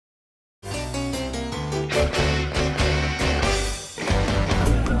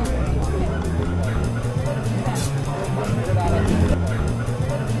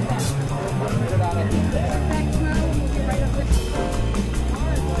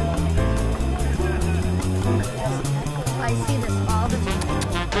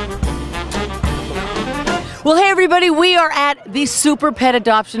Well, hey everybody, we are at the Super Pet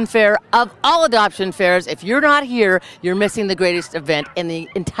Adoption Fair of all adoption fairs. If you're not here, you're missing the greatest event in the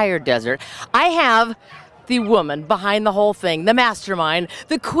entire desert. I have the woman behind the whole thing, the mastermind,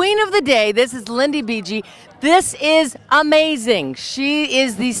 the queen of the day. This is Lindy Beege. This is amazing. She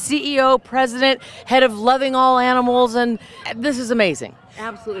is the CEO, president, head of Loving All Animals, and this is amazing.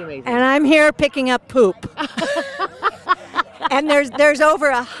 Absolutely amazing. And I'm here picking up poop. And there's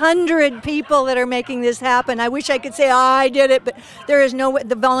over 100 people that are making this happen. I wish I could say, oh, I did it, but there is no way.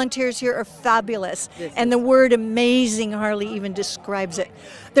 The volunteers here are fabulous. And the word amazing hardly even describes it.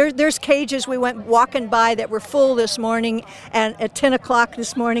 There's cages we went walking by that were full this morning, and at 10 o'clock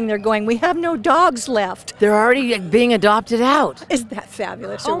this morning they're going, we have no dogs left. They're already being adopted out. Isn't that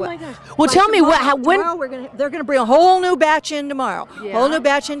fabulous? Oh my gosh. Well, tell me when they're going to bring a whole new batch in tomorrow. Yeah. Whole new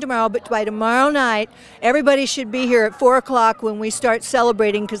batch in tomorrow, but by tomorrow night, everybody should be here at 4 o'clock when we start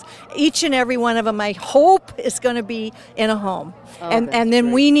celebrating, because each and every one of them, I hope, is going to be in a home. Oh, and then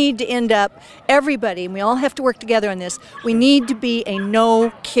great. We need to end up, everybody, and we all have to work together on this, we need to be a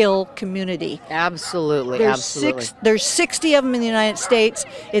no-kill community. Absolutely, There's 60 of them in the United States.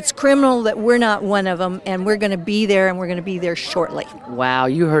 It's criminal that we're not one of them, and we're going to be there, and we're going to be there shortly. Wow,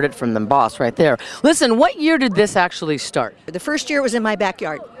 you heard it from the boss right there. Listen, what year did this actually start? The first year was in my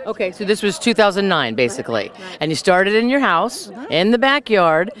backyard. Okay, so this was 2009, basically. Right. And you started in your house, in the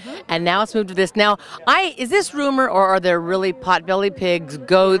backyard, and now it's moved to this. Now, is this rumor, or are there really potbelly pigs,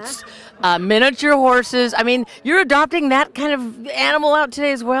 goats, miniature horses? I mean, you're adopting that kind of animal out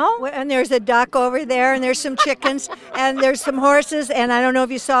today as well? And there's a duck over there, and there's some chickens, and there's some horses, and I don't know if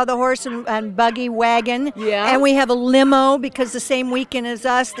you saw the horse and buggy wagon. Yeah. And we have a limo, because the same weekend as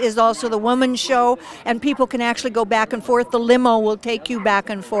us is also the women's show, and people can actually go back and forth. The limo will take you back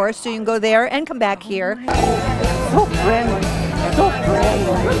and forth, so you can go there and come back here. So friendly. So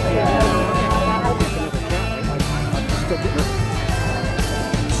friendly.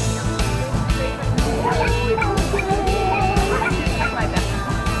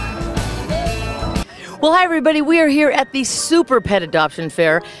 Well, hi everybody, we are here at the Super Pet Adoption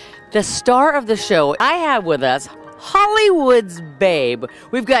Fair. The star of the show, I have with us Hollywood's babe.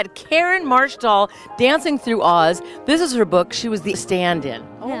 We've got Karen Marshall dancing through Oz. This is her book. She was the stand-in.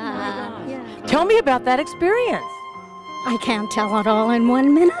 Oh my gosh. Yeah. Tell me about that experience. I can't tell it all in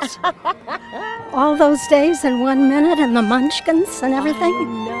 1 minute. All those days in 1 minute, and the munchkins and everything.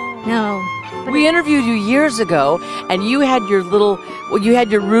 Oh, no. We interviewed you years ago, and you had your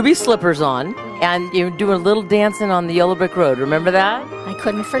your ruby slippers on, and you were doing a little dancing on the yellow brick road. Remember that? I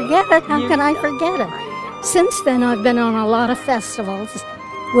couldn't forget it. How can I forget it? Since then, I've been on a lot of festivals,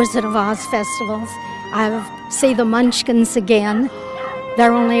 Wizard of Oz festivals. I've seen the munchkins again.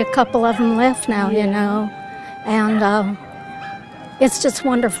 There are only a couple of them left now, you know. And it's just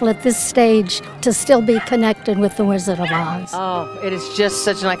wonderful at this stage to still be connected with the Wizard of Oz. Oh, it is just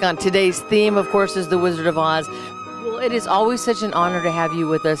such an icon. Today's theme, of course, is the Wizard of Oz. Well, it is always such an honor to have you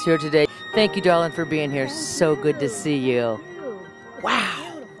with us here today. Thank you, darling, for being here. So good to see you. Wow.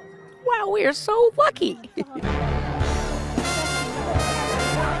 Wow, we are so lucky.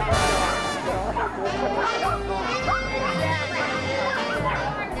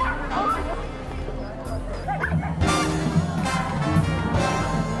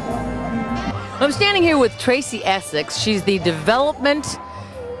 I'm standing here with Tracy Essex. She's the development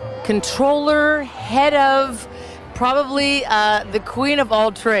controller, head of, probably the queen of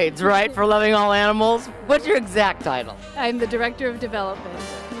all trades, right, for Loving All Animals. What's your exact title? I'm the director of development.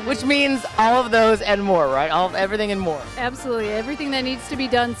 Which means all of those and more, right? Everything and more. Absolutely. Everything that needs to be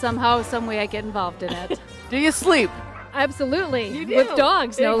done somehow, some way I get involved in it. Do you sleep? Absolutely. You do? With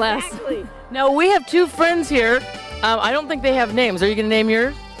dogs, no exactly. less. Now, we have two friends here. I don't think they have names. Are you going to name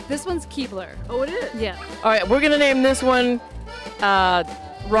yours? This one's Keebler. Oh, it is? Yeah. All right, we're going to name this one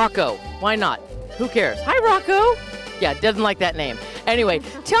Rocco. Why not? Who cares? Hi, Rocco. Yeah, doesn't like that name. Anyway,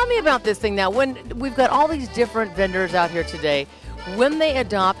 tell me about this thing now. When we've got all these different vendors out here today, when they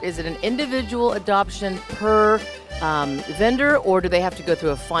adopt, is it an individual adoption per vendor, or do they have to go through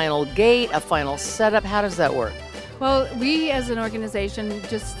a final gate, a final setup? How does that work? Well, we as an organization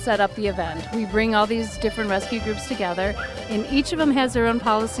just set up the event. We bring all these different rescue groups together, and each of them has their own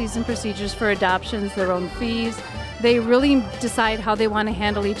policies and procedures for adoptions, their own fees. They really decide how they want to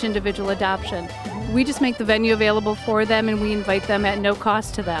handle each individual adoption. We just make the venue available for them, and we invite them at no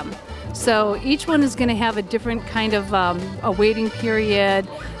cost to them. So each one is going to have a different kind of a waiting period.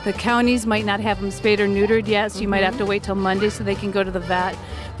 The counties might not have them spayed or neutered yet, so you might have to wait till Monday so they can go to the vet.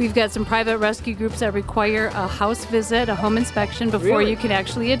 We've got some private rescue groups that require a house visit, a home inspection before you can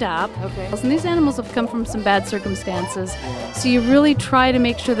actually adopt. Okay. And these animals have come from some bad circumstances, so you really try to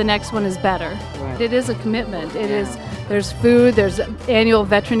make sure the next one is better. Right. It is a commitment. It is. There's food, there's annual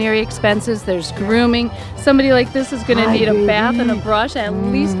veterinary expenses, there's grooming. Somebody like this is going to need a bath and a brush at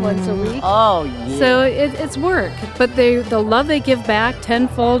least once a week. Oh, yeah. So it's work, but the love they give back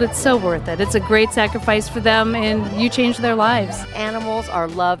tenfold, it's so worth it. It's a great sacrifice for them, and you change their lives. Animals are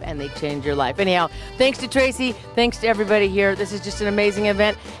love, and they change your life. Anyhow, thanks to Tracy, thanks to everybody here. This is just an amazing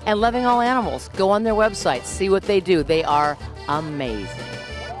event. And Loving All Animals, go on their website, see what they do. They are amazing.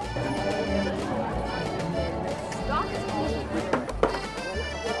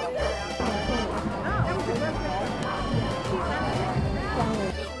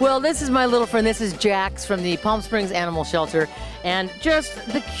 Well, this is my little friend. This is Jax from the Palm Springs Animal Shelter, and just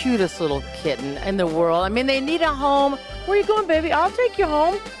the cutest little kitten in the world. I mean, they need a home. Where are you going, baby? I'll take you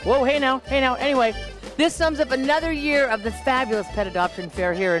home. Whoa, hey now, hey now. Anyway, this sums up another year of the fabulous pet adoption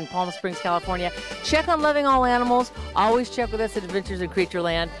fair here in Palm Springs, California. Check on Loving All Animals. Always check with us at Adventures in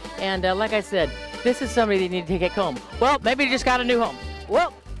Creatureland. And like I said, this is somebody that you need to take home. Well, maybe you just got a new home.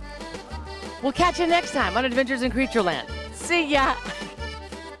 Well, we'll catch you next time on Adventures in Creatureland. See ya.